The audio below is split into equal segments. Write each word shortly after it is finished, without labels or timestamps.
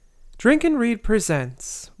Drink and Read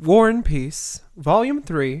presents War and Peace, Volume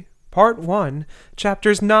 3, Part 1,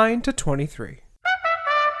 Chapters 9 to 23.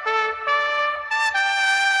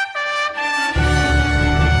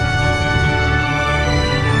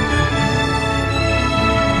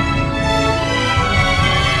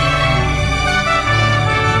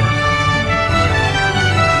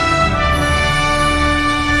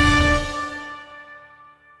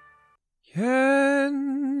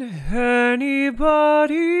 Can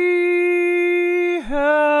anybody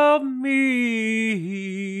help me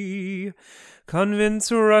convince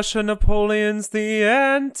Russia Napoleon's the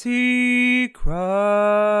Antichrist?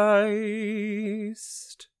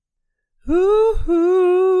 Ooh,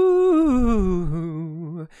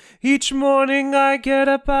 each morning I get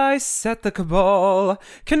up, I set the cabal,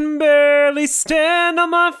 can barely stand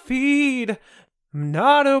on my feet. I'm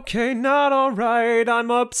not okay, not alright,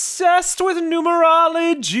 I'm obsessed with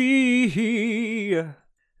numerology.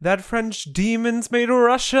 That French demons made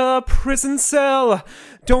Russia a prison cell.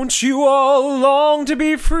 Don't you all long to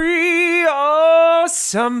be free? Oh,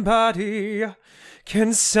 somebody,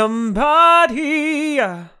 can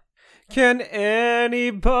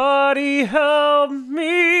anybody help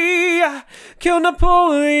me kill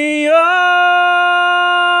Napoleon?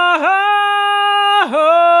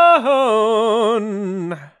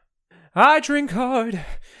 I drink hard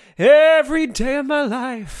every day of my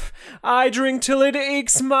life. I drink till it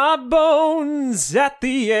aches my bones. At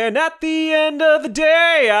the end of the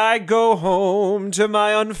day, I go home to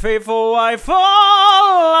my unfaithful wife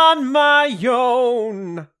all on my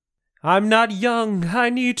own. I'm not young, I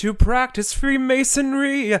need to practice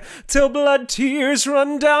Freemasonry till blood tears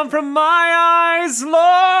run down from my eyes.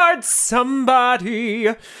 Lord, somebody,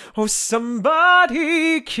 oh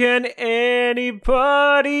somebody, can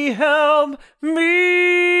anybody help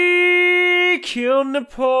me kill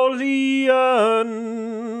Napoleon?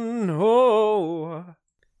 Oh.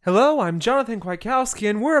 Hello, I'm Jonathan Kwiatkowski,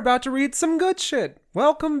 and we're about to read some good shit.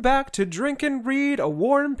 Welcome back to Drink and Read, a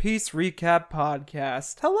War and Peace recap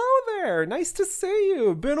podcast. Hello there, nice to see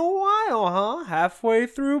you. Been a while, huh? Halfway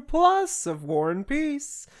through plus of War and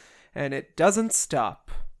Peace, and it doesn't stop.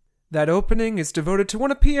 That opening is devoted to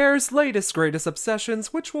one of Pierre's latest greatest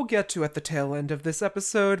obsessions, which we'll get to at the tail end of this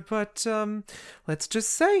episode, but, let's just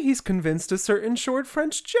say he's convinced a certain short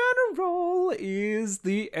French general is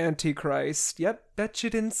the Antichrist. Yep, bet you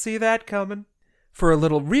didn't see that coming. For a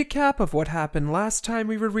little recap of what happened last time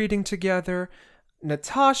we were reading together,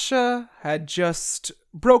 Natasha had just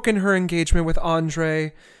broken her engagement with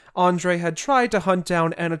Andrei. Andrei had tried to hunt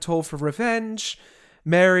down Anatole for revenge.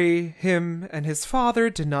 Mary, him, and his father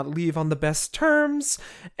did not leave on the best terms,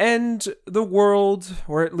 and the world,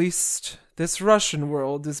 or at least this Russian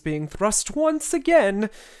world, is being thrust once again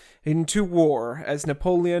into war, as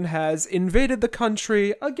Napoleon has invaded the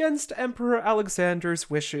country against Emperor Alexander's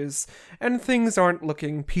wishes, and things aren't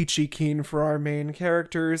looking peachy keen for our main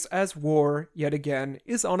characters, as war, yet again,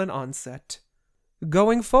 is on an onset.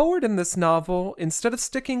 Going forward in this novel, instead of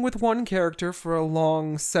sticking with one character for a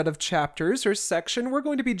long set of chapters or section, we're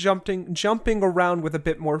going to be jumping around with a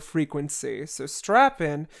bit more frequency, so strap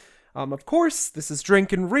in. Of course, this is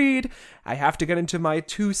Drink and Read. I have to get into my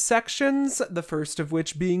two sections, the first of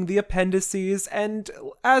which being the appendices, and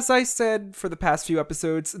as I said for the past few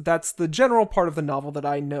episodes, that's the general part of the novel that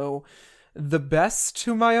I know the best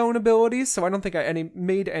to my own abilities, so I don't think I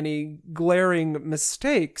made any glaring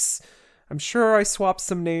mistakes. I'm sure I swapped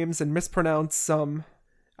some names and mispronounced some.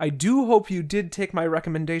 I do hope you did take my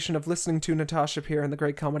recommendation of listening to Natasha Pierre and the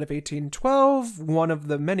Great Comet of 1812, one of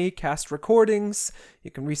the many cast recordings.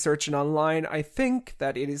 You can research it online. I think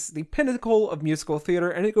that it is the pinnacle of musical theater,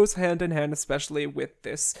 and it goes hand in hand, especially with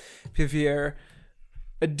this Pivier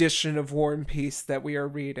edition of War and Peace that we are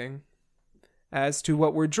reading. As to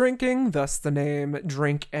what we're drinking, thus the name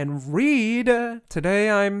Drink and Read, today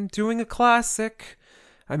I'm doing a classic.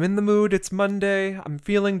 I'm in the mood, it's Monday, I'm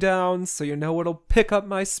feeling down, so you know what'll pick up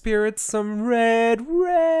my spirits? Some red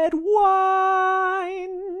wine!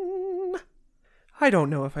 I don't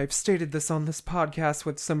know if I've stated this on this podcast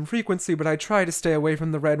with some frequency, but I try to stay away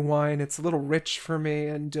from the red wine. It's a little rich for me,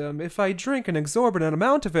 and if I drink an exorbitant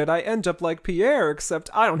amount of it, I end up like Pierre, except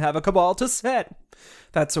I don't have a cabal to set.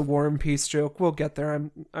 That's a War and Peace joke. We'll get there.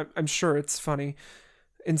 I'm sure it's funny.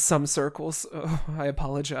 In some circles. Oh, I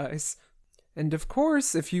apologize. And of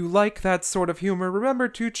course, if you like that sort of humor, remember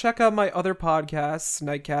to check out my other podcasts,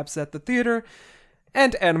 Nightcaps at the Theater,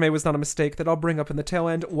 and Anime Was Not a Mistake, that I'll bring up in the tail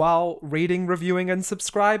end while rating, reviewing, and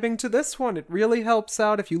subscribing to this one. It really helps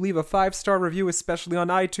out if you leave a 5-star review, especially on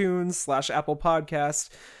iTunes / Apple Podcasts.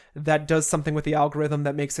 That does something with the algorithm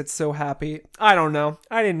that makes it so happy. I don't know.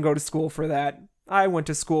 I didn't go to school for that. I went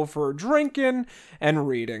to school for drinking and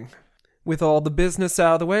reading. With all the business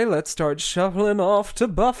out of the way, let's start shuffling off to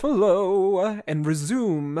Buffalo and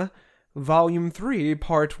resume Volume 3,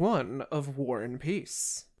 Part 1 of War and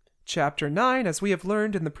Peace. Chapter 9, as we have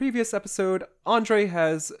learned in the previous episode, Andrei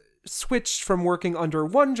has switched from working under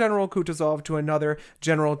one General Kutuzov to another,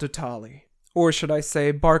 General Detali. Or should I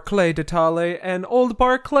say Barclay Detali, and old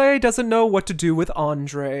Barclay doesn't know what to do with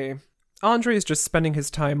Andrei. Andrei is just spending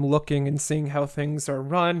his time looking and seeing how things are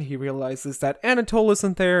run. He realizes that Anatole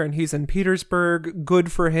isn't there and he's in Petersburg.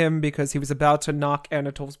 Good for him because he was about to knock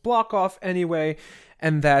Anatole's block off anyway,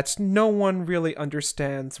 and that no one really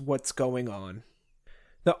understands what's going on.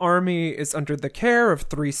 The army is under the care of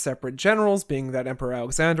 3 separate generals, being that Emperor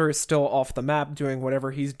Alexander is still off the map doing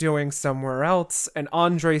whatever he's doing somewhere else, and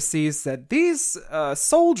Andrei sees that these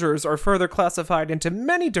soldiers are further classified into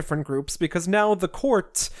many different groups because now the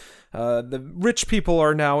court, the rich people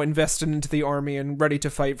are now invested into the army and ready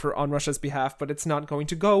to fight on Russia's behalf, but it's not going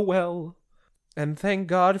to go well. And thank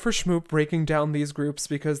God for Schmoop breaking down these groups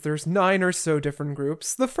because there's 9 or so different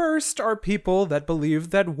groups. The first are people that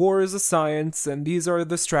believe that war is a science, and these are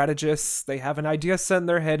the strategists. They have an idea set in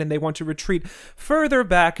their head and they want to retreat further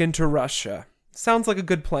back into Russia. Sounds like a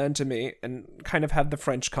good plan to me, and kind of have the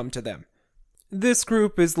French come to them. This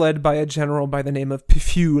group is led by a general by the name of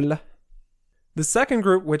Pifule. The second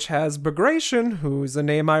group, which has Bagration, who's a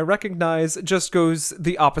name I recognize, just goes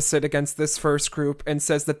the opposite against this first group and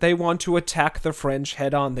says that they want to attack the French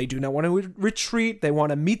head on. They do not want to retreat. They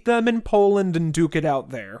want to meet them in Poland and duke it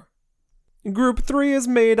out there. Group 3 is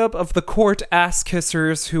made up of the court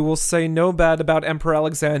ass-kissers who will say no bad about Emperor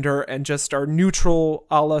Alexander and just are neutral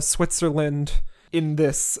a la Switzerland in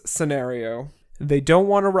this scenario. They don't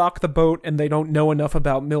want to rock the boat, and they don't know enough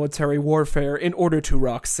about military warfare in order to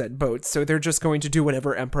rock said boat, so they're just going to do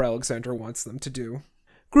whatever Emperor Alexander wants them to do.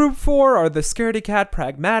 Group 4 are the scaredy-cat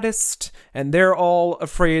pragmatist, and they're all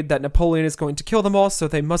afraid that Napoleon is going to kill them all, so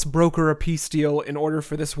they must broker a peace deal in order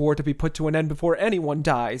for this war to be put to an end before anyone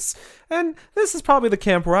dies. And this is probably the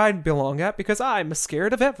camp where I belong at, because I'm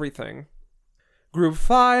scared of everything. Group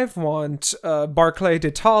 5 want Barclay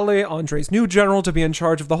Detali, Andrei's new general, to be in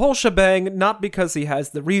charge of the whole shebang, not because he has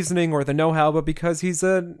the reasoning or the know-how, but because he's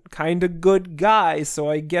a kind of good guy, so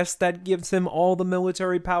I guess that gives him all the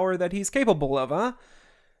military power that he's capable of, huh?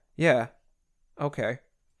 Yeah. Okay.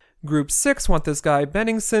 Group 6 want this guy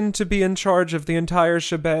Benningsen to be in charge of the entire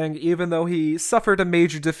shebang, even though he suffered a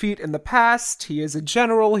major defeat in the past. He is a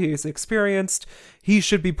general, he is experienced, he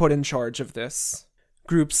should be put in charge of this.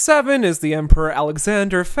 Group 7 is the Emperor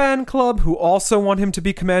Alexander fan club, who also want him to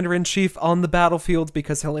be commander-in-chief on the battlefield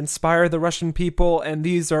because he'll inspire the Russian people, and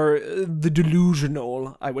these are the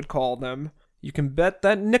delusional, I would call them. You can bet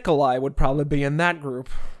that Nikolai would probably be in that group.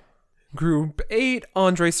 Group 8,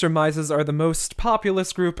 Andrei surmises, are the most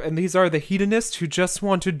populist group, and these are the hedonists who just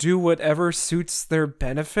want to do whatever suits their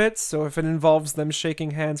benefits, so if it involves them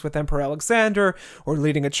shaking hands with Emperor Alexander, or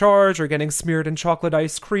leading a charge, or getting smeared in chocolate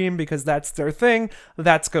ice cream because that's their thing,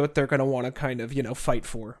 that's what they're gonna want to kind of, fight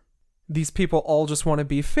for. These people all just want to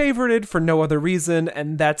be favorited for no other reason,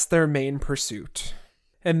 and that's their main pursuit.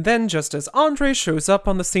 And then, just as Andrei shows up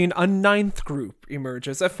on the scene, a 9th group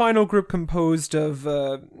emerges, a final group composed of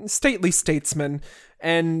stately statesmen,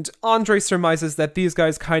 and Andrei surmises that these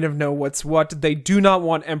guys kind of know what's what. They do not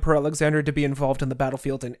want Emperor Alexander to be involved in the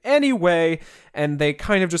battlefield in any way, and they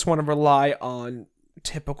kind of just want to rely on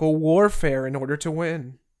typical warfare in order to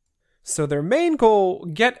win. So their main goal,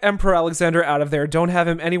 get Emperor Alexander out of there, don't have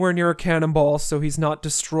him anywhere near a cannonball so he's not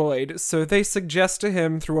destroyed. So they suggest to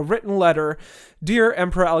him through a written letter, "Dear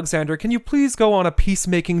Emperor Alexander, can you please go on a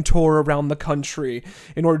peacemaking tour around the country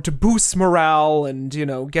in order to boost morale and,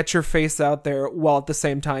 get your face out there while at the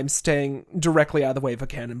same time staying directly out of the way of a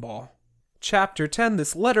cannonball." Chapter 10,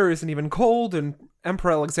 this letter isn't even cold in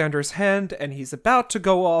Emperor Alexander's hand, and he's about to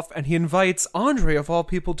go off, and he invites Andrei, of all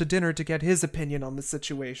people, to dinner to get his opinion on the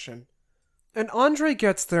situation. And Andrei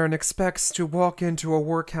gets there and expects to walk into a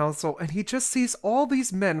war council, and he just sees all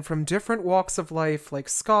these men from different walks of life, like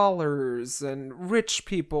scholars and rich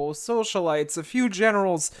people, socialites, a few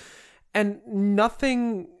generals, and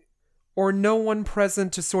nothing or no one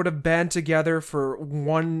present to sort of band together for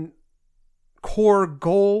one core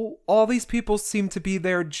goal. All these people seem to be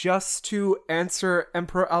there just to answer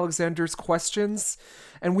Emperor Alexander's questions,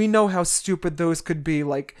 and we know how stupid those could be,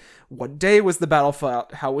 like, what day was the battle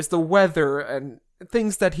fought, how was the weather, and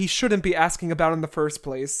things that he shouldn't be asking about in the first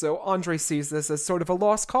place. So Andrei sees this as sort of a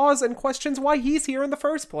lost cause and questions why he's here in the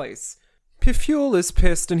first place. Piful is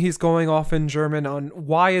pissed and he's going off in German on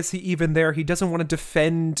why is he even there. He doesn't want to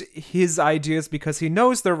defend his ideas because he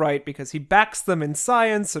knows they're right, because he backs them in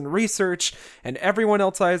science and research, and everyone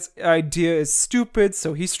else's idea is stupid,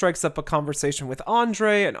 so he strikes up a conversation with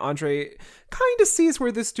Andre, and Andre kind of sees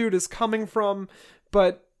where this dude is coming from,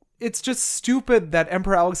 but it's just stupid that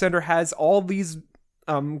Emperor Alexander has all these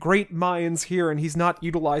great minds here and he's not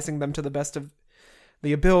utilizing them to the best of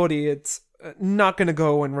the ability. It's not going to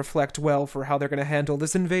go and reflect well for how they're going to handle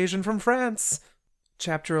this invasion from France.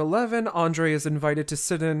 Chapter 11, Andre is invited to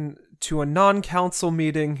sit in to a non-council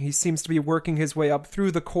meeting. He seems to be working his way up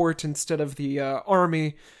through the court instead of the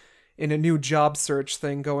army in a new job search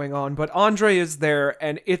thing going on. But Andre is there,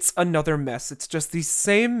 and it's another mess. It's just these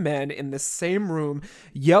same men in the same room,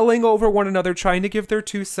 yelling over one another, trying to give their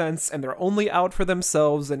 2 cents, and they're only out for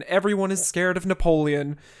themselves, and everyone is scared of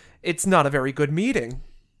Napoleon. It's not a very good meeting.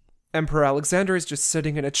 Emperor Alexander is just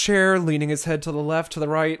sitting in a chair, leaning his head to the left, to the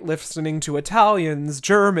right, listening to Italians,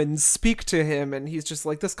 Germans speak to him, and he's just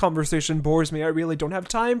like, this conversation bores me, I really don't have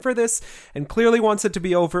time for this, and clearly wants it to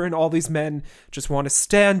be over, and all these men just want to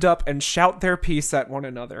stand up and shout their piece at one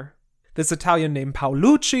another. This Italian named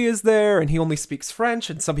Paolucci is there, and he only speaks French,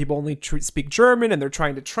 and some people only speak German, and they're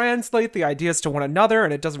trying to translate the ideas to one another,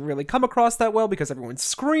 and it doesn't really come across that well because everyone's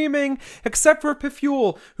screaming, except for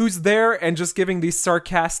Piful, who's there and just giving these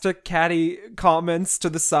sarcastic, catty comments to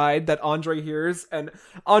the side that Andre hears, and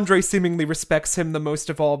Andre seemingly respects him the most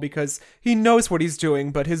of all because he knows what he's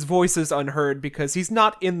doing, but his voice is unheard because he's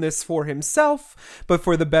not in this for himself, but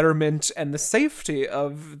for the betterment and the safety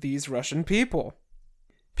of these Russian people.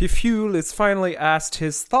 Piful is finally asked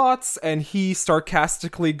his thoughts, and he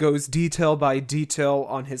sarcastically goes detail by detail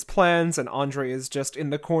on his plans, and Andre is just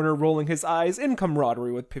in the corner rolling his eyes in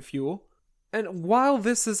camaraderie with Piful. And while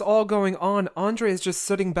this is all going on, Andre is just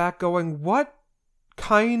sitting back going, what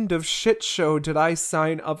kind of shit show did I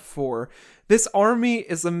sign up for? This army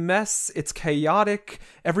is a mess, it's chaotic,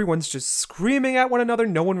 everyone's just screaming at one another,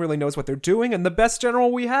 no one really knows what they're doing, and the best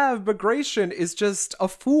general we have, Bagration, is just a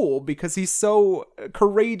fool because he's so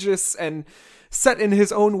courageous and set in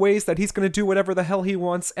his own ways that he's going to do whatever the hell he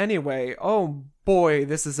wants anyway. Oh boy,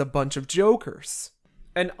 this is a bunch of jokers.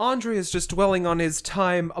 And Andre is just dwelling on his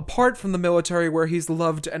time apart from the military where he's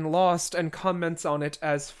loved and lost, and comments on it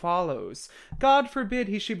as follows. God forbid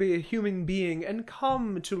he should be a human being and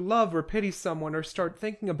come to love or pity someone or start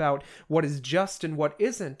thinking about what is just and what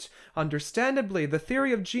isn't. Understandably, the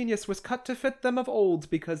theory of genius was cut to fit them of old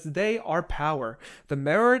because they are power. The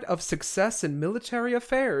merit of success in military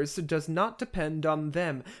affairs does not depend on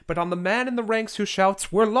them, but on the man in the ranks who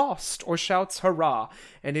shouts, "We're lost," or shouts, "Hurrah,"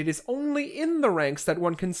 and it is only in the ranks that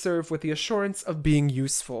one can serve with the assurance of being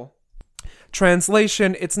useful.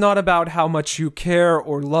 Translation, it's not about how much you care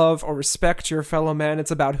or love or respect your fellow man, it's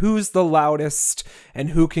about who's the loudest and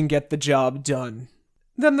who can get the job done.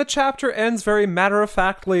 Then the chapter ends very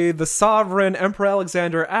matter-of-factly. The sovereign, Emperor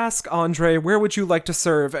Alexander, asks Andre, where would you like to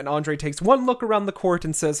serve? And Andre takes one look around the court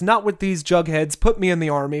and says, not with these jugheads, put me in the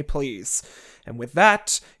army, please. And with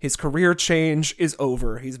that, his career change is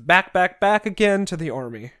over. He's back again to the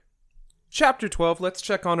army. Chapter 12, let's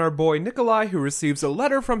check on our boy Nikolai, who receives a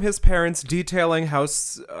letter from his parents detailing how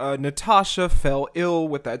Natasha fell ill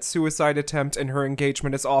with that suicide attempt and her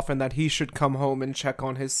engagement is off and that he should come home and check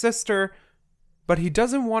on his sister. But he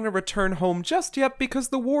doesn't want to return home just yet because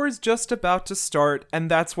the war is just about to start, and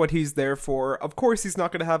that's what he's there for. Of course he's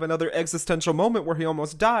not going to have another existential moment where he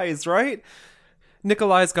almost dies, right?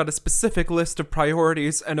 Nikolai's got a specific list of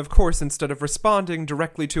priorities, and of course, instead of responding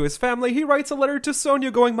directly to his family, he writes a letter to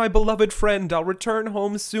Sonia going, my beloved friend, I'll return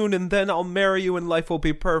home soon and then I'll marry you and life will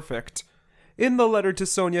be perfect. In the letter to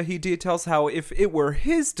Sonia, he details how if it were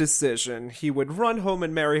his decision, he would run home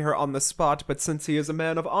and marry her on the spot, but since he is a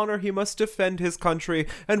man of honor, he must defend his country,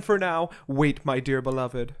 and for now, wait, my dear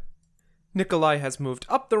beloved. Nikolai has moved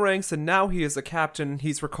up the ranks, and now he is a captain.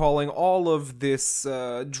 He's recalling all of this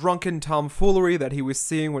drunken tomfoolery that he was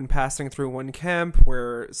seeing when passing through one camp,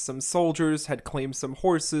 where some soldiers had claimed some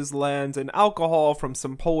horses, land, and alcohol from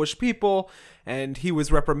some Polish people, and he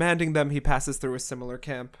was reprimanding them. He passes through a similar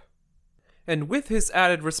camp. And with his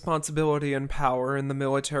added responsibility and power in the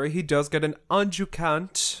military, he does get an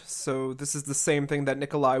adjutant, so this is the same thing that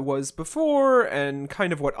Nikolai was before, and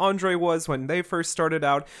kind of what Andre was when they first started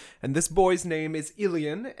out, and this boy's name is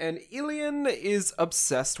Ilian, and Ilian is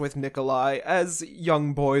obsessed with Nikolai, as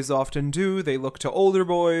young boys often do. They look to older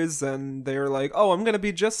boys, and they're like, oh, I'm gonna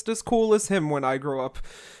be just as cool as him when I grow up,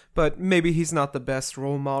 but maybe he's not the best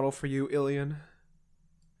role model for you, Ilian.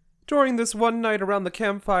 During this one night around the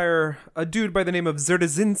campfire, a dude by the name of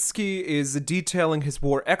Zerdzinski is detailing his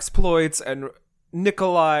war exploits, and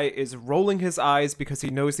Nikolai is rolling his eyes because he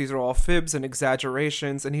knows these are all fibs and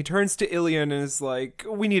exaggerations, and he turns to Ilian and is like,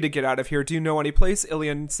 we need to get out of here. Do you know any place?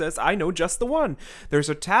 Ilian says, I know just the one. There's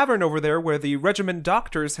a tavern over there where the regiment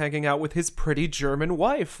doctor's hanging out with his pretty German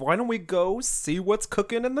wife. Why don't we go see what's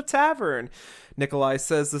cooking in the tavern? Nikolai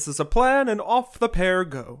says this is a plan, and off the pair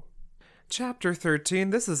go. Chapter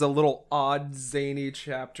 13, this is a little odd, zany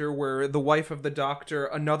chapter where the wife of the doctor,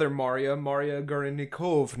 another Maria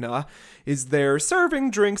Gornikovna, is there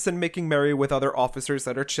serving drinks and making merry with other officers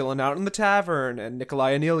that are chilling out in the tavern, and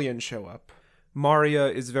Nikolai and Ilian show up. Maria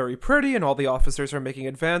is very pretty, and all the officers are making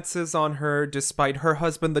advances on her, despite her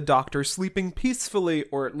husband, the doctor, sleeping peacefully,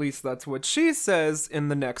 or at least that's what she says, in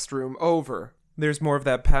the next room over. There's more of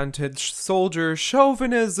that patented soldier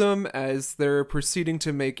chauvinism as they're proceeding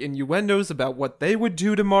to make innuendos about what they would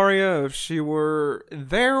do to Maria if she were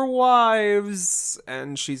their wives,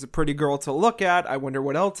 and she's a pretty girl to look at. I wonder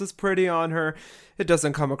what else is pretty on her. It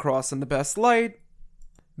doesn't come across in the best light.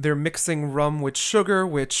 They're mixing rum with sugar,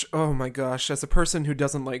 which, oh my gosh, as a person who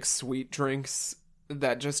doesn't like sweet drinks,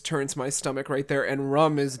 that just turns my stomach right there, and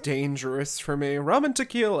rum is dangerous for me. Rum and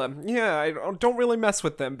tequila, yeah, I don't really mess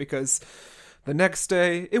with them because the next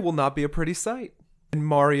day, it will not be a pretty sight. And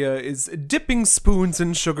Maria is dipping spoons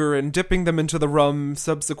in sugar and dipping them into the rum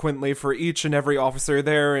subsequently for each and every officer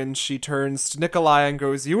there, and she turns to Nikolai and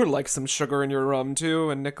goes, you would like some sugar in your rum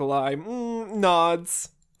too, and Nikolai nods.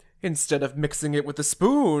 Instead of mixing it with a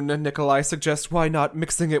spoon, Nikolai suggests why not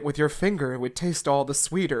mixing it with your finger, it would taste all the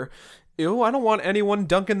sweeter. Ew, I don't want anyone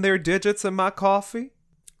dunking their digits in my coffee.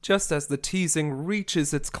 Just as the teasing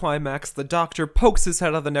reaches its climax, the doctor pokes his head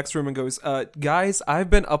out of the next room and goes, guys, I've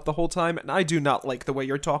been up the whole time, and I do not like the way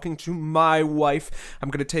you're talking to my wife. I'm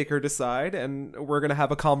gonna take her aside, and we're gonna have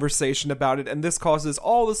a conversation about it, and this causes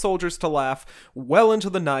all the soldiers to laugh well into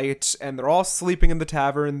the night, and they're all sleeping in the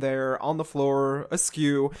tavern there, on the floor,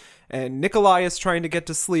 askew, and Nikolai is trying to get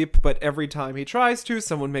to sleep, but every time he tries to,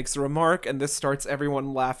 someone makes a remark, and this starts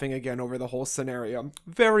everyone laughing again over the whole scenario.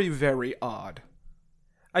 Very, very odd.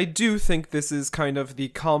 I do think this is kind of the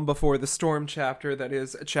calm before the storm chapter, that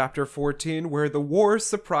is chapter 14, where the war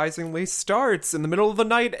surprisingly starts. In the middle of the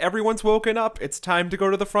night, everyone's woken up, it's time to go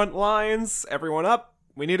to the front lines, everyone up,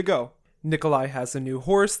 we need to go. Nikolai has a new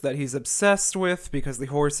horse that he's obsessed with because the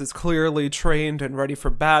horse is clearly trained and ready for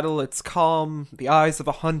battle, it's calm, the eyes of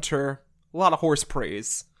a hunter, a lot of horse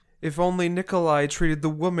praise. If only Nikolai treated the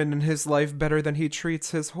woman in his life better than he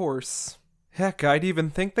treats his horse. Heck, I'd even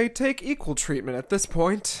think they take equal treatment at this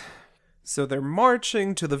point. So they're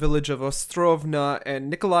marching to the village of Ostrovna, and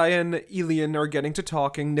Nikolai and Ilian are getting to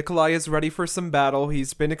talking. Nikolai is ready for some battle,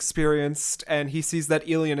 he's been experienced, and he sees that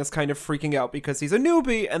Ilian is kind of freaking out because he's a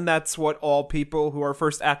newbie, and that's what all people who are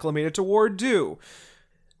first acclimated to war do.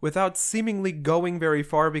 Without seemingly going very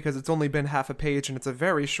far, because it's only been half a page and it's a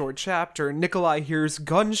very short chapter, Nikolai hears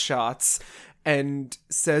gunshots and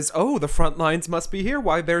says, oh, the front lines must be here,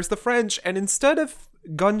 why, there's the French, and instead of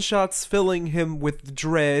gunshots filling him with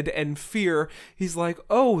dread and fear, he's like,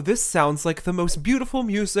 oh, this sounds like the most beautiful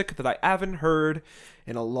music that I haven't heard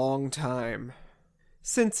in a long time.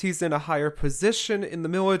 Since he's in a higher position in the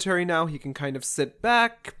military now, he can kind of sit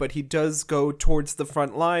back, but he does go towards the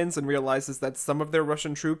front lines and realizes that some of their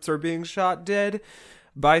Russian troops are being shot dead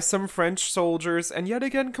by some French soldiers, and yet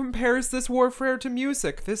again compares this warfare to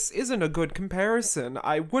music. This isn't a good comparison.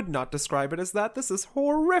 I would not describe it as that. This is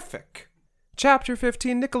horrific. Chapter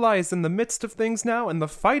 15, Nikolai is in the midst of things now, and the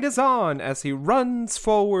fight is on as he runs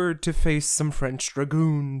forward to face some French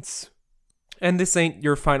dragoons. And this ain't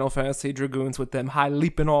your Final Fantasy dragoons with them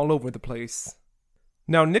high-leaping all over the place.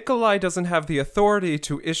 Now, Nikolai doesn't have the authority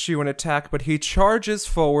to issue an attack, but he charges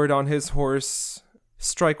forward on his horse.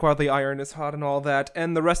 Strike while the iron is hot and all that,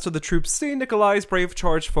 and the rest of the troops see Nikolai's brave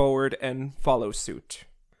charge forward and follow suit.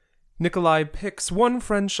 Nikolai picks one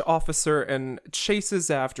French officer and chases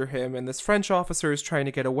after him, and this French officer is trying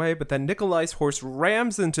to get away, but then Nikolai's horse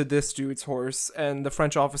rams into this dude's horse, and the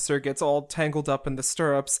French officer gets all tangled up in the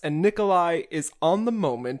stirrups, and Nikolai is on the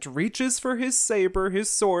moment, reaches for his saber, his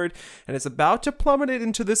sword, and is about to plummet it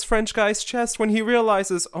into this French guy's chest when he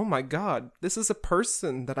realizes, oh my god, this is a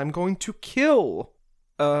person that I'm going to kill.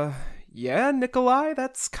 Yeah, Nikolai,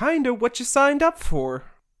 that's kinda what you signed up for.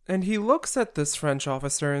 And he looks at this French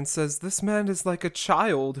officer and says, this man is like a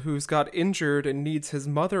child who's got injured and needs his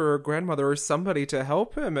mother or grandmother or somebody to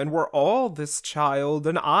help him, and we're all this child,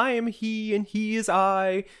 and I am he and he is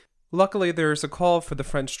I. Luckily, there's a call for the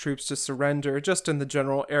French troops to surrender just in the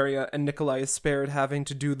general area, and Nikolai is spared having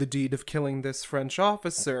to do the deed of killing this French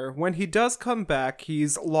officer. When he does come back,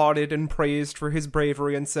 he's lauded and praised for his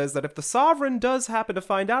bravery and says that if the sovereign does happen to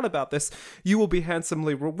find out about this, you will be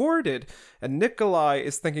handsomely rewarded. And Nikolai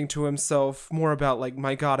is thinking to himself more about, like,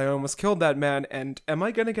 my god, I almost killed that man, and am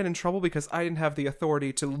I gonna get in trouble because I didn't have the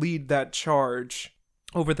authority to lead that charge?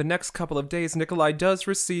 Over the next couple of days, Nikolai does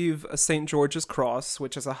receive a St. George's Cross,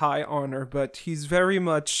 which is a high honor, but he's very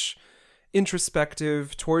much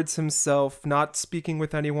introspective towards himself, not speaking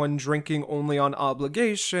with anyone, drinking only on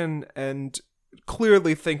obligation, and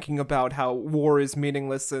clearly thinking about how war is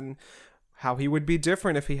meaningless and how he would be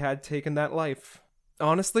different if he had taken that life.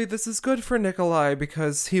 Honestly, this is good for Nikolai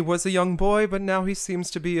because he was a young boy, but now he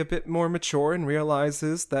seems to be a bit more mature and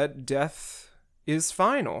realizes that death is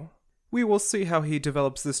final. We will see how he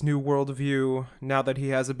develops this new worldview now that he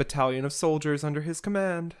has a battalion of soldiers under his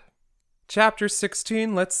command. Chapter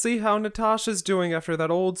 16, let's see how Natasha's doing after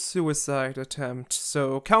that old suicide attempt.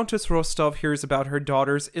 So, Countess Rostov hears about her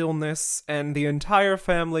daughter's illness, and the entire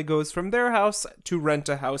family goes from their house to rent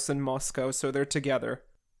a house in Moscow, so they're together.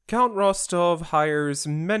 Count Rostov hires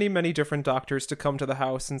many different doctors to come to the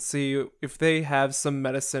house and see if they have some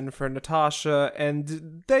medicine for Natasha,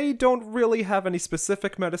 and they don't really have any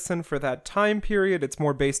specific medicine for that time period. It's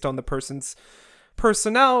more based on the person's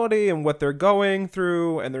personality and what they're going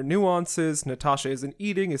through and their nuances. Natasha isn't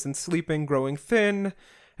eating, isn't sleeping, growing thin,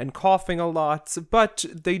 and coughing a lot, but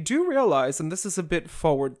they do realize, and this is a bit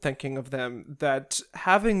forward-thinking of them, that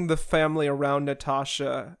having the family around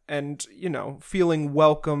Natasha and, feeling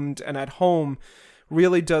welcomed and at home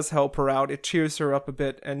really does help her out. It cheers her up a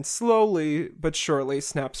bit and slowly but surely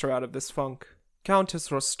snaps her out of this funk. Countess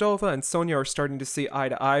Rostova and Sonia are starting to see eye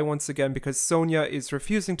to eye once again because Sonia is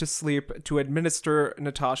refusing to sleep to administer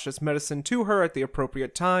Natasha's medicine to her at the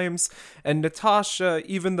appropriate times, and Natasha,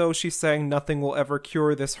 even though she's saying nothing will ever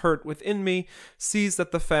cure this hurt within me, sees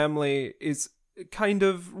that the family is kind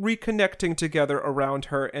of reconnecting together around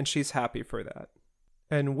her, and she's happy for that.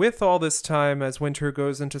 And with all this time, as winter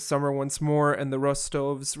goes into summer once more, and the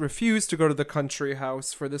Rostovs refuse to go to the country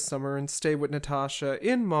house for the summer and stay with Natasha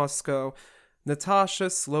in Moscow,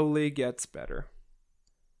 Natasha slowly gets better.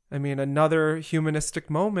 I mean, another humanistic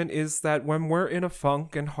moment is that when we're in a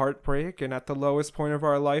funk and heartbreak and at the lowest point of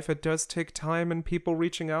our life, it does take time and people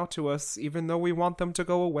reaching out to us, even though we want them to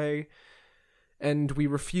go away. And we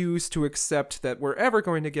refuse to accept that we're ever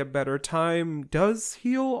going to get better. Time does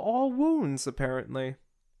heal all wounds, apparently.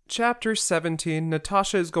 Chapter 17,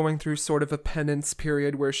 Natasha is going through sort of a penance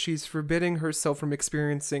period where she's forbidding herself from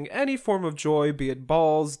experiencing any form of joy, be it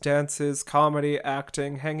balls, dances, comedy,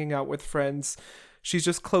 acting, hanging out with friends. She's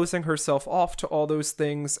just closing herself off to all those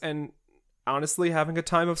things and honestly having a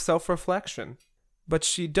time of self-reflection. But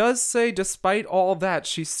she does say despite all that,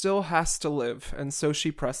 she still has to live, and so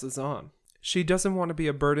she presses on. She doesn't want to be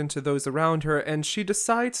a burden to those around her, and she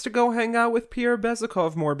decides to go hang out with Pierre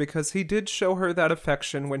Bezikov more because he did show her that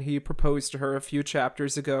affection when he proposed to her a few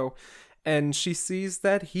chapters ago, and she sees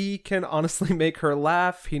that he can honestly make her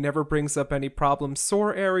laugh. He never brings up any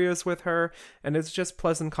sore areas with her, and it's just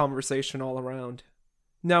pleasant conversation all around.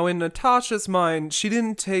 Now, in Natasha's mind, she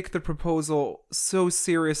didn't take the proposal so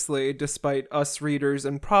seriously, despite us readers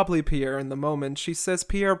and probably Pierre in the moment. She says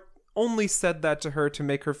Pierre only said that to her to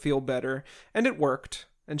make her feel better, and it worked,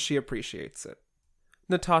 and she appreciates it.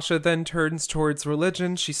 Natasha then turns towards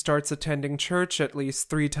religion. She starts attending church at least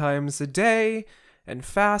 3 times a day, and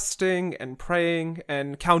fasting, and praying,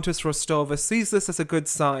 and Countess Rostova sees this as a good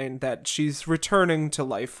sign that she's returning to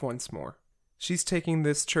life once more. She's taking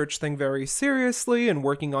this church thing very seriously and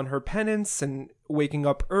working on her penance and waking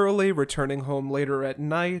up early, returning home later at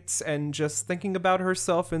night, and just thinking about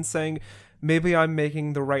herself and saying, maybe I'm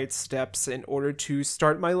making the right steps in order to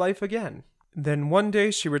start my life again. Then one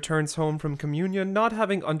day she returns home from communion, not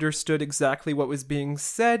having understood exactly what was being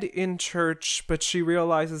said in church, but she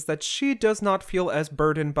realizes that she does not feel as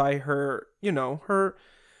burdened by her,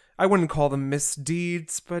 I wouldn't call them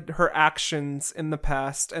misdeeds, but her actions in the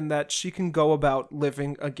past, and that she can go about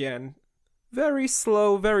living again. Very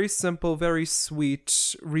slow, very simple, very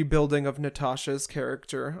sweet rebuilding of Natasha's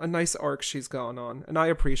character. A nice arc she's gone on, and I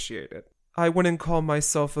appreciate it. I wouldn't call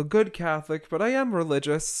myself a good Catholic, but I am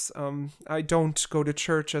religious. I don't go to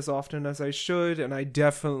church as often as I should, and I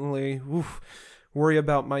definitely worry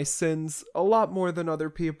about my sins a lot more than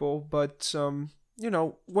other people, but,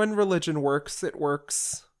 when religion works, it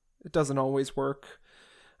works. It doesn't always work.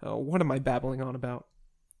 What am I babbling on about?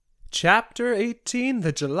 Chapter 18,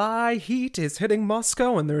 the July heat is hitting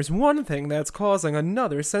Moscow, and there's one thing that's causing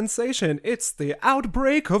another sensation. It's the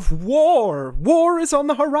outbreak of war. War is on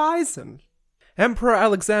the horizon. Emperor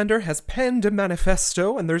Alexander has penned a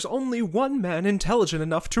manifesto, and there's only one man intelligent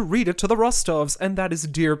enough to read it to the Rostovs, and that is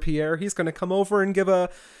dear Pierre. He's going to come over and give a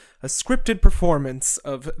scripted performance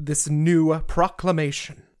of this new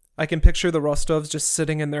proclamation. I can picture the Rostovs just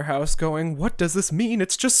sitting in their house going, "What does this mean?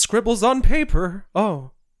 It's just scribbles on paper."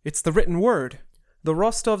 Oh. It's the written word. The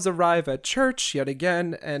Rostovs arrive at church yet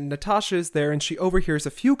again, and Natasha is there, and she overhears a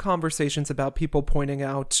few conversations about people pointing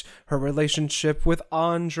out her relationship with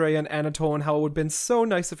Andrei and Anatole and how it would have been so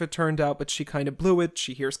nice if it turned out, but she kind of blew it.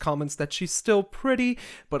 She hears comments that she's still pretty,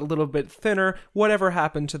 but a little bit thinner. Whatever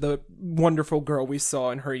happened to the wonderful girl we saw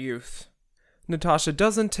in her youth? Natasha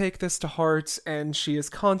doesn't take this to heart, and she is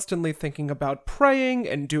constantly thinking about praying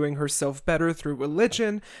and doing herself better through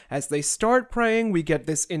religion. As they start praying, we get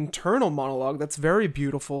this internal monologue that's very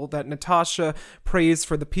beautiful, that Natasha prays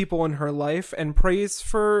for the people in her life and prays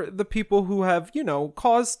for the people who have,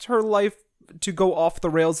 caused her life to go off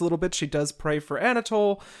the rails a little bit. She does pray for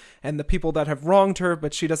Anatole and the people that have wronged her,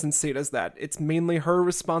 but she doesn't see it as that. It's mainly her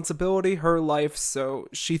responsibility, her life, so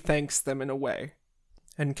she thanks them in a way.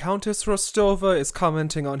 And Countess Rostova is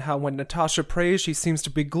commenting on how when Natasha prays, she seems to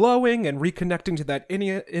be glowing and reconnecting to that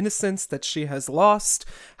innocence that she has lost.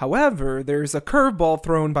 However, there's a curveball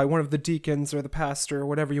thrown by one of the deacons or the pastor or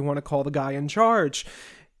whatever you want to call the guy in charge.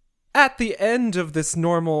 At the end of this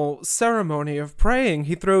normal ceremony of praying,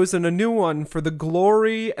 he throws in a new one: "For the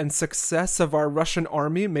glory and success of our Russian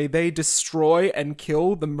army, may they destroy and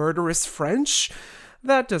kill the murderous French."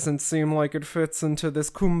 That doesn't seem like it fits into this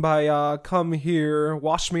kumbaya, come here,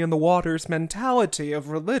 wash me in the waters mentality of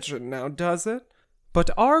religion now, does it? But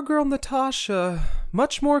our girl Natasha,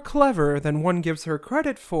 much more clever than one gives her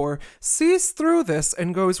credit for, sees through this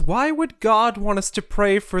and goes, why would God want us to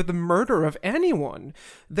pray for the murder of anyone?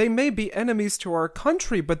 They may be enemies to our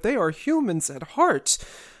country, but they are humans at heart.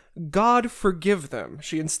 God forgive them.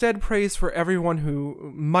 She instead prays for everyone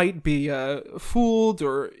who might be fooled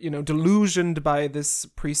or, delusioned by this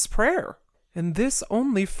priest's prayer. And this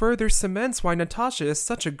only further cements why Natasha is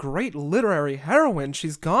such a great literary heroine.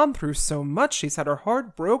 She's gone through so much. She's had her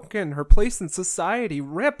heart broken, her place in society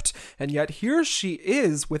ripped, and yet here she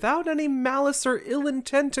is, without any malice or ill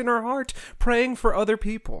intent in her heart, praying for other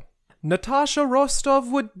people. Natasha Rostov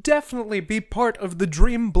would definitely be part of the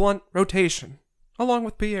Dream Blunt rotation, along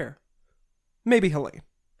with Pierre. Maybe Helene.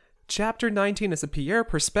 Chapter 19 is a Pierre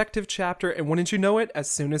perspective chapter, and wouldn't you know it, as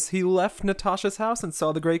soon as he left Natasha's house and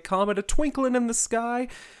saw the great comet a twinkling in the sky,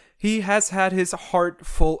 he has had his heart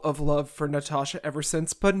full of love for Natasha ever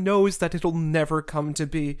since, but knows that it'll never come to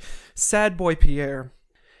be. Sad boy Pierre.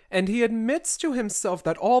 And he admits to himself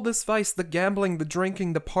that all this vice, the gambling, the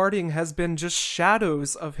drinking, the partying, has been just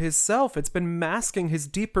shadows of his self. It's been masking his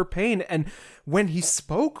deeper pain. And when he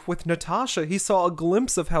spoke with Natasha, he saw a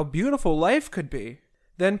glimpse of how beautiful life could be.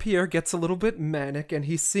 Then Pierre gets a little bit manic, and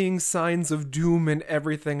he's seeing signs of doom in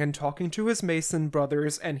everything and talking to his Mason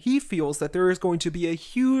brothers, and he feels that there is going to be a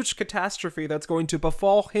huge catastrophe that's going to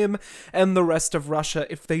befall him and the rest of Russia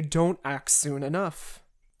if they don't act soon enough.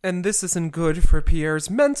 And this isn't good for Pierre's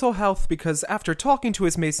mental health, because after talking to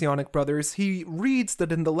his Masonic brothers, he reads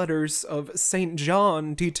that in the letters of St.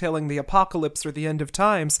 John detailing the apocalypse or the end of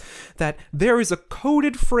times, that there is a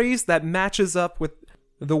coded phrase that matches up with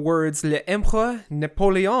the words L'Empereur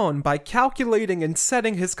Napoleon. By calculating and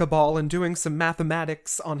setting his cabal and doing some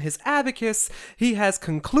mathematics on his abacus, he has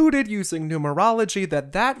concluded using numerology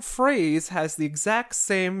that that phrase has the exact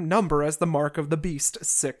same number as the mark of the beast,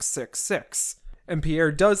 666. And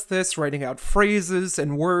Pierre does this, writing out phrases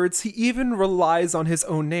and words. He even relies on his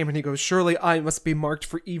own name, and he goes, surely I must be marked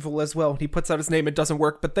for evil as well. And he puts out his name, it doesn't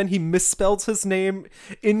work, but then he misspells his name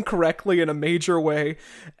incorrectly in a major way,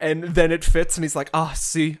 and then it fits, and he's like,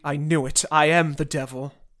 see, I knew it. I am the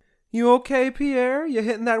devil. You okay, Pierre? You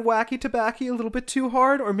hitting that wacky tobacco a little bit too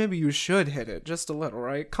hard? Or maybe you should hit it just a little,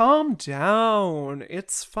 right? Calm down.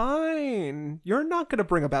 It's fine. You're not going to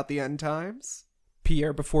bring about the end times.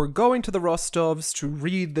 Pierre, before going to the Rostovs to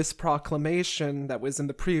read this proclamation that was in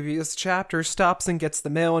the previous chapter, stops and gets the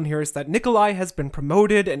mail and hears that Nikolai has been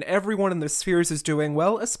promoted and everyone in the spheres is doing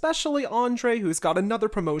well, especially Andrei, who's got another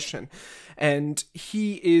promotion. And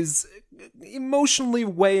he is emotionally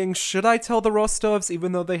weighing, should I tell the Rostovs,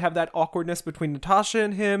 even though they have that awkwardness between Natasha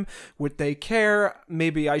and him? Would they care?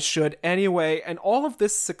 Maybe I should anyway. And all of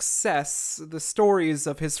this success, the stories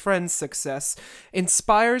of his friend's success,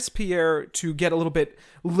 inspires Pierre to get a little bit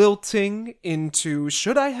lilting into,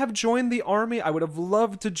 should I have joined the army? I would have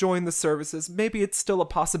loved to join the services. Maybe it's still a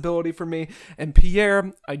possibility for me. And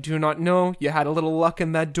Pierre, I do not know. You had a little luck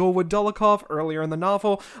in that duel with Dolokhov earlier in the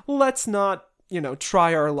novel. Let's not,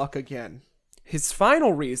 try our luck again. His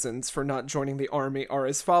final reasons for not joining the army are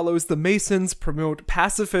as follows. The Masons promote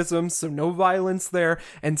pacifism, so no violence there,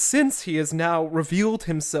 and since he has now revealed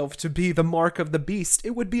himself to be the mark of the beast,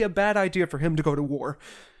 it would be a bad idea for him to go to war.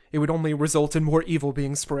 It would only result in more evil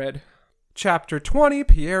being spread. Chapter 20,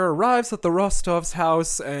 Pierre arrives at the Rostovs'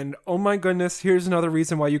 house, and oh my goodness, here's another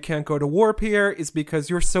reason why you can't go to war, Pierre, is because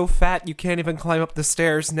you're so fat you can't even climb up the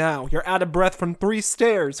stairs now. You're out of breath from 3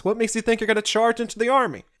 stairs. What makes you think you're going to charge into the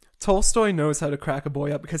army? Tolstoy knows how to crack a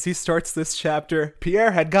boy up because he starts this chapter.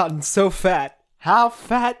 Pierre had gotten so fat. How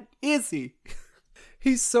fat is he?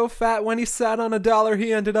 He's so fat when he sat on $1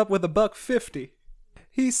 he ended up with $1.50.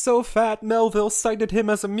 He's so fat Melville cited him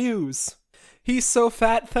as a muse. He's so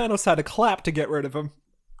fat Thanos had to clap to get rid of him.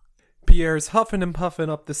 Pierre's huffing and puffing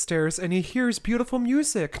up the stairs and he hears beautiful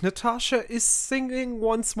music. Natasha is singing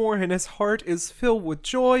once more and his heart is filled with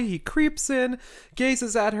joy. He creeps in,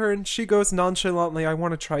 gazes at her, and she goes nonchalantly, I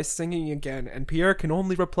want to try singing again. And Pierre can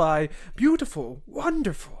only reply, beautiful,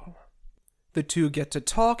 wonderful. The two get to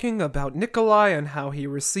talking about Nikolai and how he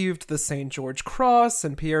received the St. George Cross,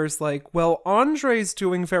 and Pierre's like, well, Andrei's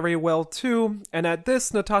doing very well too. And at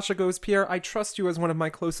this, Natasha goes, Pierre, I trust you as one of my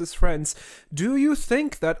closest friends. Do you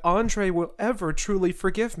think that Andrei will ever truly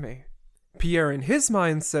forgive me? Pierre in his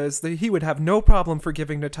mind says that he would have no problem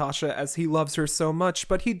forgiving Natasha as he loves her so much,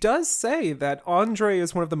 but he does say that Andrei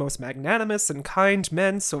is one of the most magnanimous and kind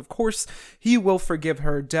men, so of course he will forgive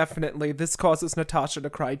her, definitely. This causes Natasha to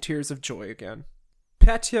cry tears of joy again.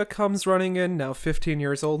 Petya comes running in, now 15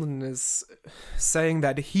 years old, and is saying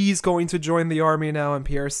that he's going to join the army now, and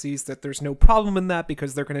Pierre sees that there's no problem in that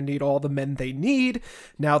because they're going to need all the men they need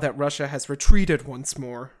now that Russia has retreated once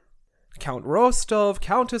more. Count Rostov,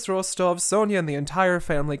 Countess Rostov, Sonia, and the entire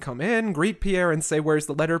family come in, greet Pierre, and say, where's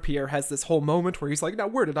the letter? Pierre has this whole moment where he's like, now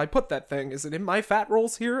where did I put that thing? Is it in my fat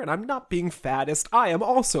rolls here? And I'm not being fattest, I am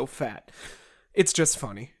also fat. It's just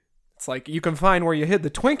funny. It's like, you can find where you hid the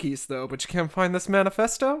Twinkies, though, but you can't find this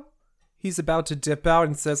manifesto? He's about to dip out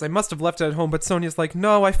and says, I must have left it at home, but Sonia's like,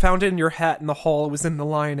 no, I found it in your hat in the hall. It was in the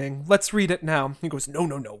lining. Let's read it now. He goes,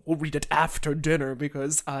 no, we'll read it after dinner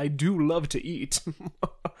because I do love to eat.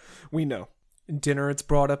 We know. In dinner, it's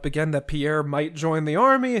brought up again that Pierre might join the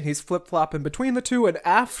army, and he's flip-flopping between the two, and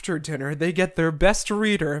after dinner, they get their best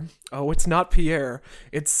reader. Oh, it's not Pierre.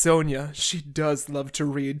 It's Sonia. She does love to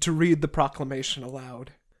read the proclamation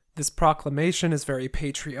aloud. This proclamation is very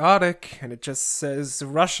patriotic, and it just says,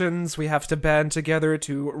 Russians, we have to band together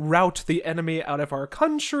to rout the enemy out of our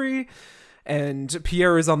country. And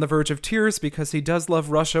Pierre is on the verge of tears because he does love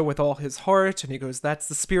Russia with all his heart, and he goes, that's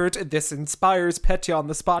the spirit. This inspires Petya on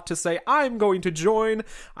the spot to say, I'm going to join.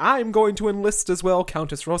 I'm going to enlist as well.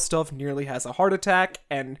 Countess Rostov nearly has a heart attack,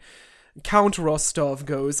 and Count Rostov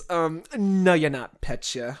goes, no, you're not,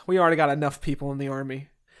 Petya. We already got enough people in the army.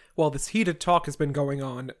 While this heated talk has been going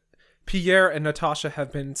on, Pierre and Natasha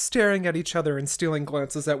have been staring at each other and stealing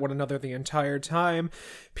glances at one another the entire time.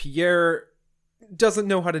 Pierre doesn't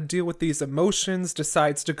know how to deal with these emotions,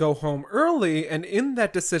 decides to go home early, and in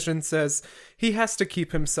that decision says he has to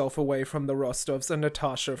keep himself away from the Rostovs and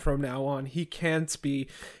Natasha from now on. He can't be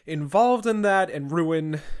involved in that and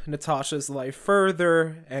ruin Natasha's life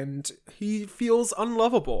further, and he feels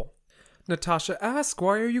unlovable. Natasha asks,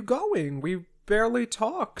 why are you going? We barely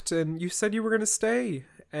talked, and you said you were going to stay.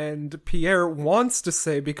 And Pierre wants to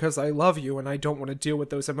say, because I love you and I don't want to deal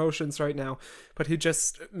with those emotions right now, but he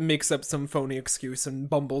just makes up some phony excuse and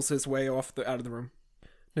bumbles his way out of the room.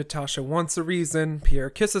 Natasha wants a reason. Pierre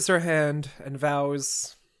kisses her hand and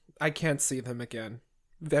vows, I can't see them again.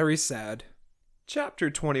 Very sad. Chapter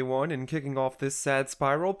 21, in kicking off this sad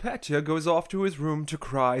spiral, Petya goes off to his room to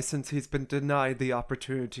cry since he's been denied the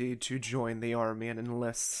opportunity to join the army and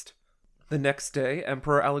enlist. The next day,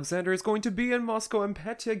 Emperor Alexander is going to be in Moscow, and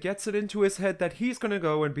Petya gets it into his head that he's going to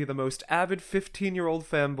go and be the most avid 15-year-old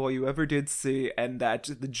fanboy you ever did see, and that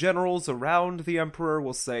the generals around the emperor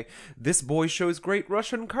will say, this boy shows great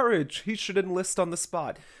Russian courage, he should enlist on the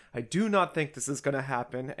spot. I do not think this is going to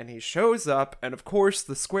happen, and he shows up, and of course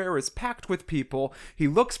the square is packed with people. He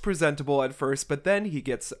looks presentable at first, but then he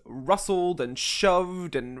gets rustled and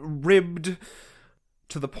shoved and ribbed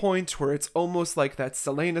to the point where it's almost like that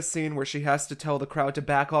Selena scene where she has to tell the crowd to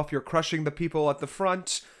back off, you're crushing the people at the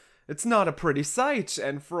front. It's not a pretty sight,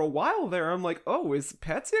 and for a while there I'm like, oh, is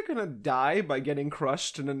Petya gonna die by getting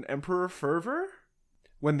crushed in an Emperor fervor?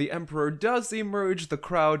 When the Emperor does emerge, the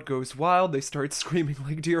crowd goes wild. They start screaming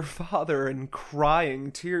like, dear father, and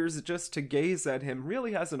crying. Tears just to gaze at him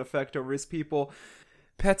really has an effect over his people.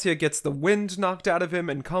 Petya gets the wind knocked out of him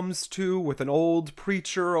and comes to with an old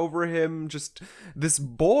preacher over him. Just, this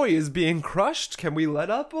boy is being crushed. Can we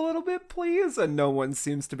let up a little bit, please? And no one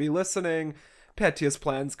seems to be listening. Petya's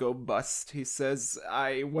plans go bust. He says,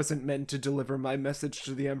 I wasn't meant to deliver my message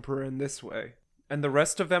to the Emperor in this way. And the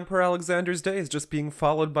rest of Emperor Alexander's day is just being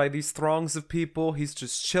followed by these throngs of people. He's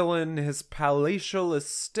just chilling in his palatial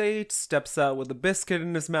estate, steps out with a biscuit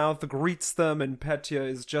in his mouth, greets them, and Petya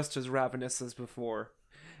is just as ravenous as before.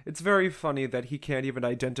 It's very funny that he can't even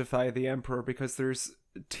identify the Emperor because there's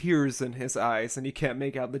tears in his eyes and he can't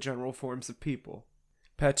make out the general forms of people.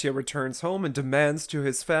 Petya returns home and demands to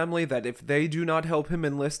his family that if they do not help him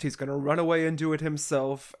enlist, he's going to run away and do it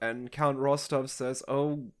himself, and Count Rostov says,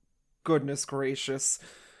 oh, goodness gracious,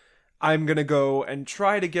 I'm gonna go and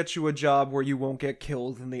try to get you a job where you won't get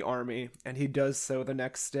killed in the army. And he does so the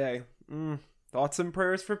next day. Thoughts and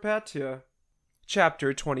prayers for Petya.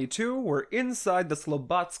 Chapter 22, we're inside the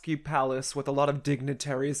Slobodsky Palace with a lot of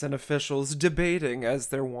dignitaries and officials debating as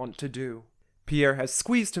they're wont to do. Pierre has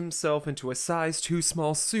squeezed himself into a size too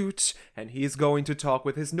small suit, and he's going to talk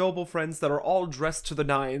with his noble friends that are all dressed to the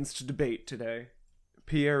nines to debate today.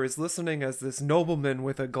 Pierre is listening as this nobleman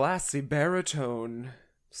with a glassy baritone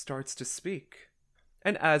starts to speak.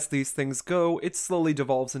 And as these things go, it slowly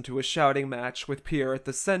devolves into a shouting match with Pierre at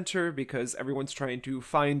the center because everyone's trying to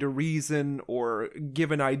find a reason or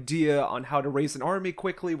give an idea on how to raise an army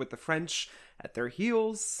quickly with the French at their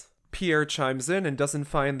heels. Pierre chimes in and doesn't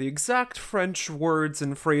find the exact French words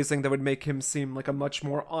and phrasing that would make him seem like a much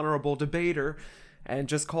more honorable debater, and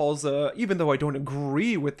just calls, even though I don't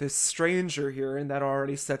agree with this stranger here, and that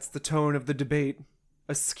already sets the tone of the debate,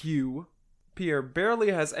 askew. Pierre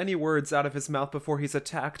barely has any words out of his mouth before he's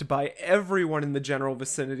attacked by everyone in the general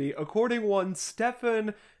vicinity, according one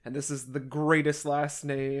Stefan, and this is the greatest last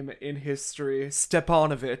name in history,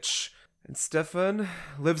 Stepanovich. And Stefan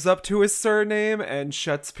lives up to his surname and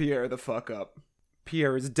shuts Pierre the fuck up.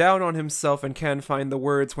 Pierre is down on himself and can't find the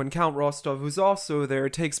words when Count Rostov, who's also there,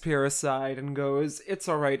 takes Pierre aside and goes, it's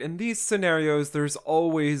alright, in these scenarios there's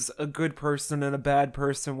always a good person and a bad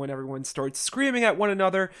person when everyone starts screaming at one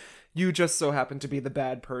another. You just so happen to be the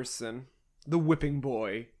bad person. The whipping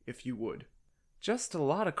boy, if you would. Just a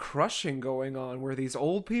lot of crushing going on where these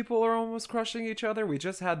old people are almost crushing each other. We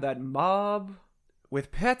just had that mob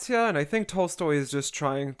with Petya, and I think Tolstoy is just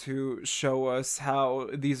trying to show us how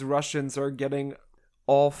these Russians are getting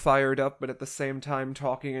all fired up, but at the same time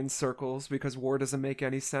talking in circles because war doesn't make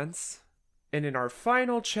any sense. And in our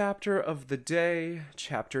final chapter of the day,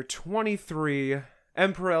 chapter 23,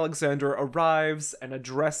 Emperor Alexander arrives and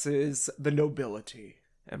addresses the nobility.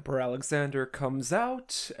 Emperor Alexander comes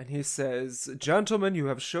out and he says, gentlemen, you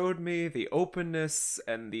have showed me the openness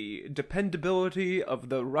and the dependability of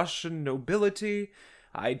the Russian nobility.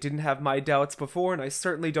 I didn't have my doubts before, and I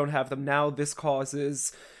certainly don't have them now. This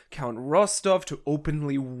causes Count Rostov to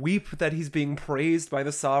openly weep that he's being praised by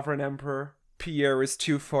the sovereign emperor. Pierre is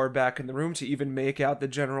too far back in the room to even make out the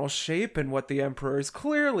general shape and what the emperor is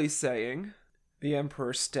clearly saying. The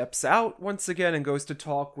emperor steps out once again and goes to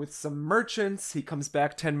talk with some merchants. He comes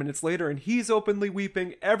back 10 minutes later and he's openly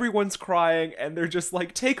weeping. Everyone's crying and they're just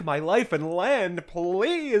like, take my life and land,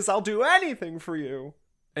 please, I'll do anything for you.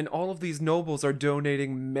 And all of these nobles are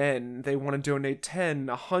donating men. They want to donate 10,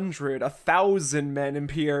 100, 1,000 men in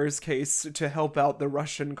Pierre's case to help out the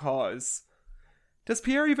Russian cause. Does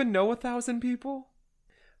Pierre even know 1,000 people?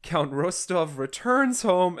 Count Rostov returns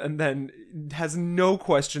home and then has no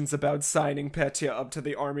questions about signing Petya up to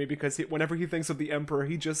the army because whenever he thinks of the emperor,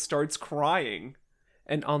 he just starts crying.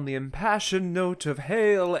 And on the impassioned note of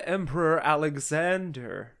Hail Emperor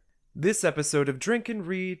Alexander, this episode of Drink and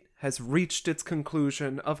Read has reached its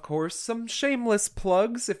conclusion. Of course, some shameless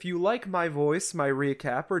plugs. If you like my voice, my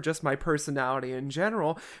recap, or just my personality in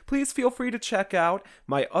general, please feel free to check out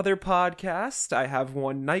my other podcast. I have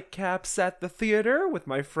one, Nightcaps at the Theater, with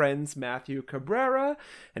my friends Matthew Cabrera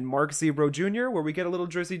and Mark Zebro Jr., where we get a little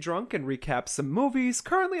drizzy drunk and recap some movies.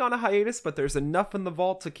 Currently on a hiatus, but there's enough in the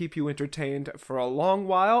vault to keep you entertained for a long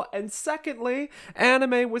while. And secondly,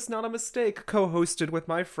 Anime Was Not a Mistake, co-hosted with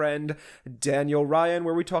my friend Daniel Ryan,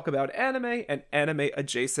 where we talk about anime and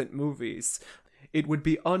anime-adjacent movies. It would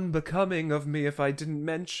be unbecoming of me if I didn't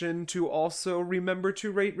mention to also remember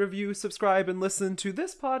to rate, review, subscribe, and listen to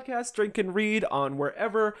this podcast, Drink and Read, on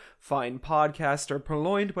wherever fine podcasts are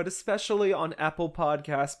purloined, but especially on Apple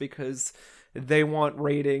Podcasts because they want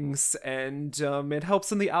ratings, and it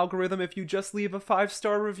helps in the algorithm if you just leave a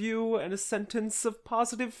 5-star review and a sentence of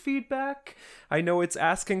positive feedback. I know it's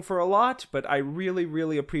asking for a lot, but I really,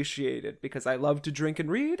 really appreciate it because I love to drink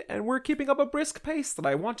and read, and we're keeping up a brisk pace that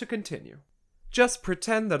I want to continue. Just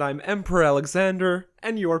pretend that I'm Emperor Alexander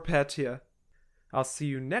and you're Petya. I'll see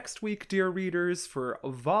you next week, dear readers, for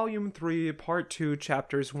Volume 3, Part 2,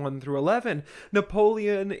 Chapters 1 through 11.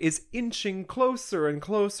 Napoleon is inching closer and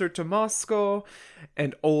closer to Moscow,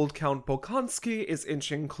 and old Count Bolkonsky is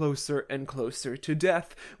inching closer and closer to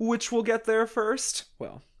death. Which will get there first?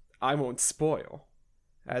 Well, I won't spoil.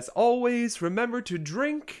 As always, remember to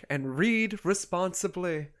drink and read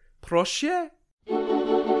responsibly. Proszę!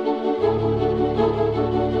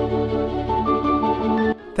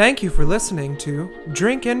 Thank you for listening to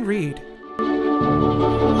Drink and Read.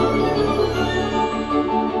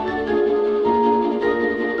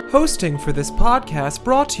 Hosting for this podcast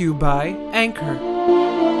brought to you by Anchor.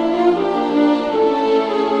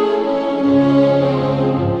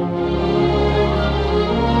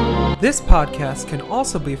 This podcast can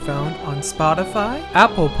also be found on Spotify,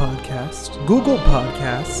 Apple Podcasts, Google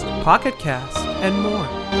Podcasts, Pocket Cast, and more.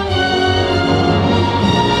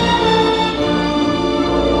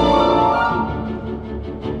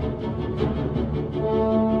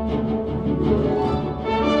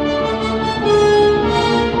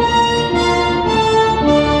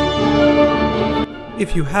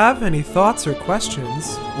 If you have any thoughts or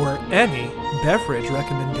questions, or any beverage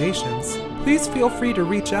recommendations, please feel free to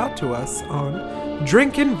reach out to us on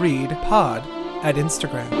Drink and Read Pod at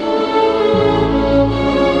Instagram.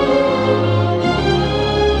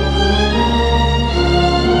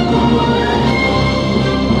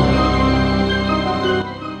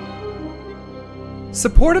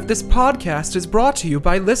 Support of this podcast is brought to you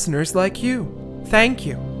by listeners like you. Thank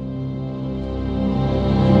you.